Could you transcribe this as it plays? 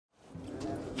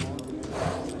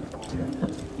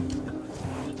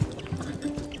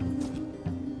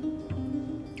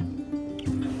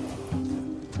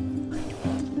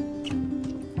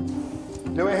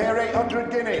900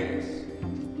 guineas.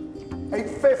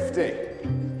 850.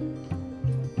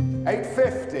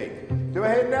 850. Do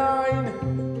I hear 9?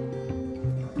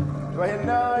 Do I hear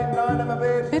 9? 9 of a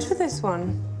bid. Bid for this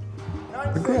one.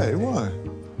 The grey, why?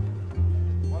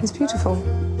 It's beautiful.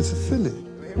 It's a filly.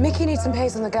 Mickey needs some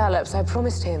pace on the gallop, so I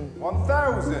promised him.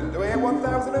 1,000. Do I hear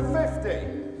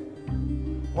 1,050?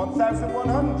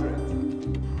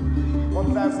 1,100.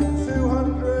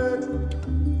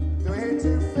 1,200. Do I hear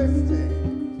 250?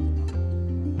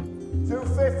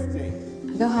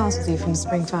 250. Go house with you from the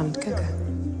Spring Fund. Go, go.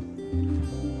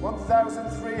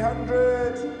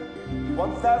 1,300.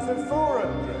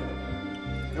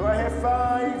 1,400. Do I hear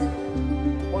 5?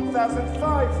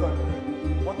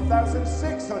 1,500.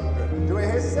 1,600. Do I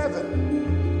hear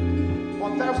 7?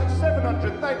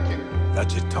 1,700. Thank you.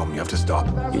 That's it, Tom. You have to stop.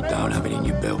 You don't have it in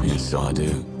your belt. Yes, I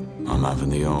do. I'm having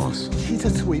the horse. She's a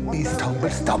sweet beast, Tom,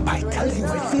 but stop. I tell you,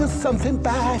 I feel something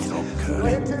bad. Stop, Do I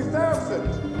hear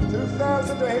 2,000?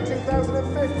 2,000. Do I hear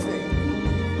 2,050?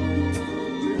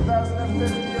 2,050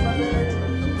 in my bid.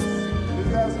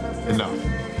 2,050. Enough.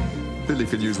 Billy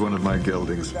could use one of my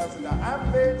geldings. 2,000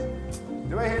 and bid.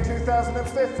 Do I hear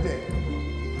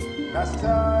 2,050? Last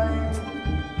time.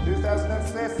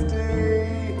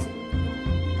 2,050.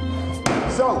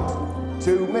 Sold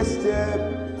to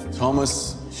Mr.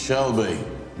 Thomas Shelby.